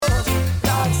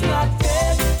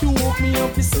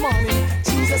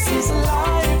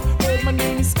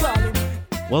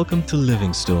Welcome to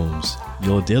Living Stones,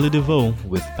 your daily devo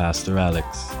with Pastor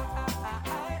Alex.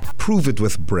 Prove it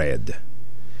with bread.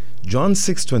 John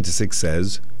 6:26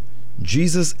 says,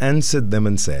 Jesus answered them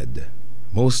and said,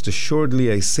 Most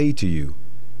assuredly I say to you,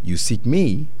 you seek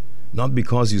me, not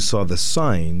because you saw the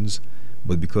signs,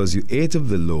 but because you ate of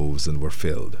the loaves and were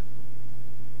filled.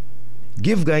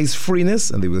 Give guys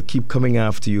freeness and they will keep coming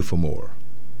after you for more.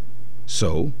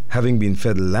 So, having been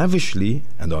fed lavishly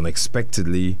and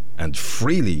unexpectedly and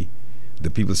freely, the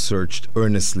people searched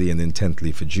earnestly and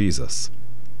intently for Jesus.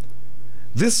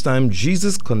 This time,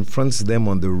 Jesus confronts them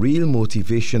on the real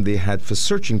motivation they had for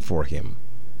searching for him.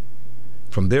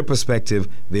 From their perspective,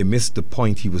 they missed the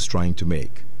point he was trying to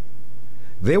make.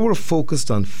 They were focused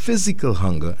on physical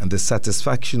hunger and the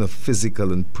satisfaction of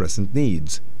physical and present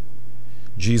needs.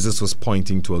 Jesus was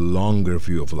pointing to a longer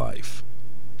view of life.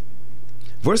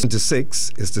 Verse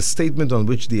 26 is the statement on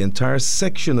which the entire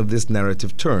section of this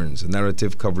narrative turns, a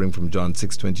narrative covering from John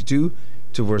 6:22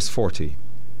 to verse 40.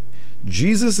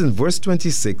 Jesus in verse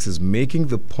 26 is making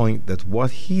the point that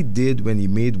what he did when he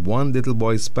made one little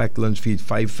boy's packed lunch feed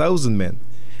 5,000 men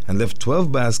and left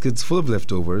 12 baskets full of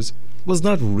leftovers was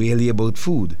not really about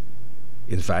food.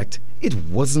 In fact, it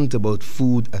wasn't about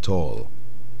food at all.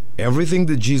 Everything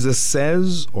that Jesus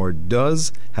says or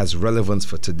does has relevance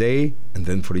for today and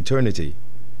then for eternity.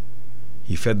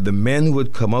 He fed the men who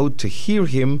had come out to hear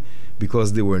him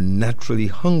because they were naturally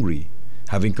hungry,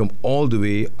 having come all the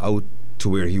way out to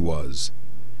where he was.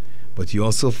 But he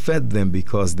also fed them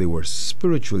because they were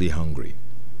spiritually hungry.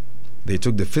 They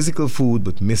took the physical food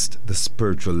but missed the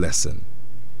spiritual lesson.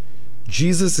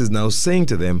 Jesus is now saying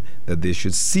to them that they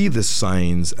should see the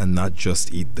signs and not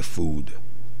just eat the food.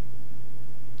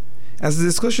 As the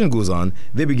discussion goes on,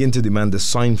 they begin to demand a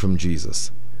sign from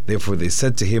Jesus. Therefore they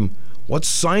said to him, What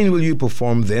sign will you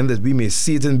perform then that we may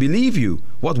see it and believe you?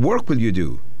 What work will you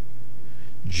do?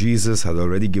 Jesus had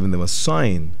already given them a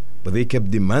sign, but they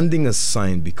kept demanding a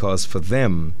sign because for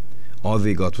them, all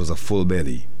they got was a full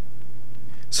belly.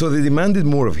 So they demanded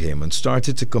more of him and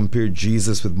started to compare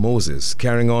Jesus with Moses,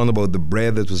 carrying on about the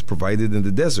bread that was provided in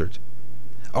the desert.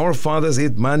 Our fathers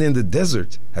ate manna in the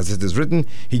desert. As it is written,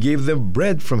 he gave them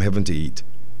bread from heaven to eat.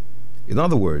 In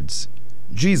other words,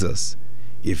 Jesus,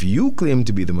 if you claim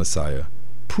to be the Messiah,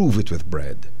 prove it with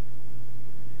bread.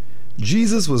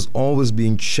 Jesus was always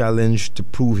being challenged to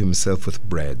prove himself with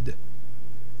bread.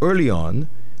 Early on,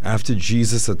 after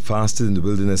Jesus had fasted in the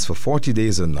wilderness for 40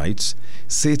 days and nights,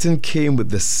 Satan came with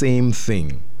the same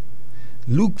thing.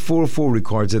 Luke 4:4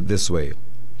 records it this way,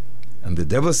 And the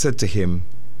devil said to him,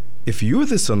 If you are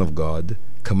the Son of God,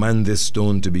 command this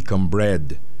stone to become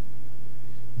bread.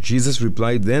 Jesus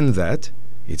replied then that,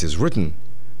 It is written,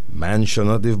 Man shall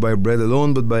not live by bread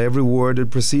alone, but by every word that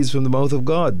proceeds from the mouth of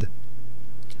God.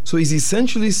 So he's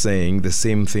essentially saying the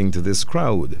same thing to this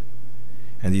crowd.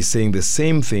 And he's saying the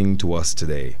same thing to us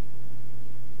today.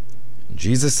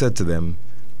 Jesus said to them,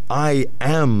 I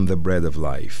am the bread of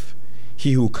life.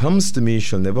 He who comes to me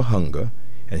shall never hunger,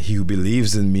 and he who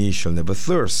believes in me shall never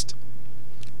thirst.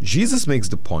 Jesus makes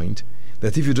the point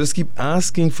that if you just keep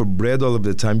asking for bread all of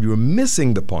the time, you're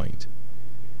missing the point.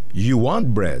 You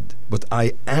want bread, but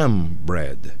I am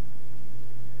bread.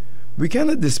 We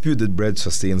cannot dispute that bread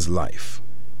sustains life.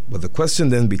 But the question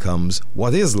then becomes,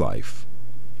 what is life?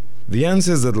 The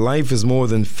answer is that life is more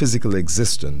than physical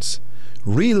existence.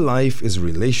 Real life is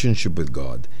relationship with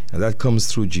God, and that comes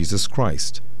through Jesus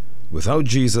Christ. Without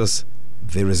Jesus,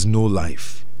 there is no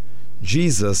life.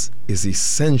 Jesus is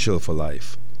essential for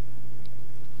life.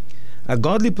 A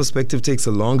godly perspective takes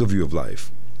a longer view of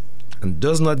life and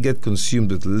does not get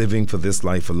consumed with living for this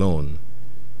life alone.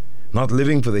 Not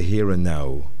living for the here and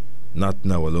now, not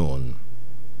now alone.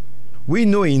 We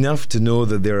know enough to know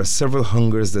that there are several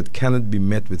hungers that cannot be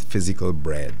met with physical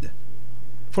bread.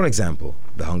 For example,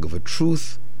 the hunger for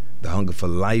truth, the hunger for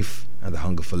life, and the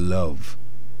hunger for love.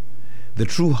 The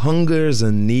true hungers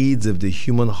and needs of the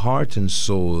human heart and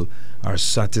soul are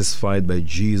satisfied by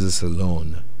Jesus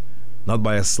alone, not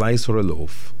by a slice or a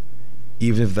loaf,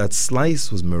 even if that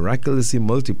slice was miraculously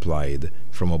multiplied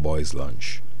from a boy's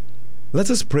lunch.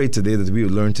 Let us pray today that we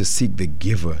will learn to seek the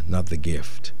giver, not the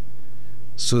gift,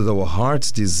 so that our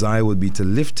heart's desire would be to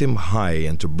lift him high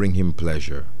and to bring him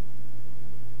pleasure.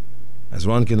 As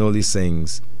Ron Kenoly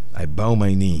sings, I bow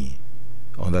my knee,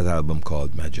 on that album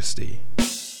called Majesty.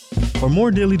 For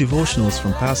more daily devotionals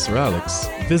from Pastor Alex,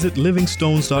 visit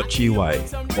livingstones.gy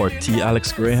or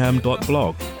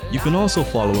talexgraham.blog. You can also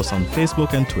follow us on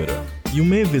Facebook and Twitter. You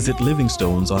may visit Living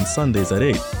Stones on Sundays at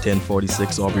 8,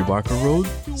 1046 Aubrey Barker Road,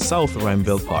 South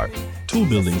Rhymeville Park, 2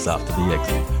 buildings after the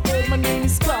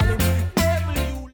exit.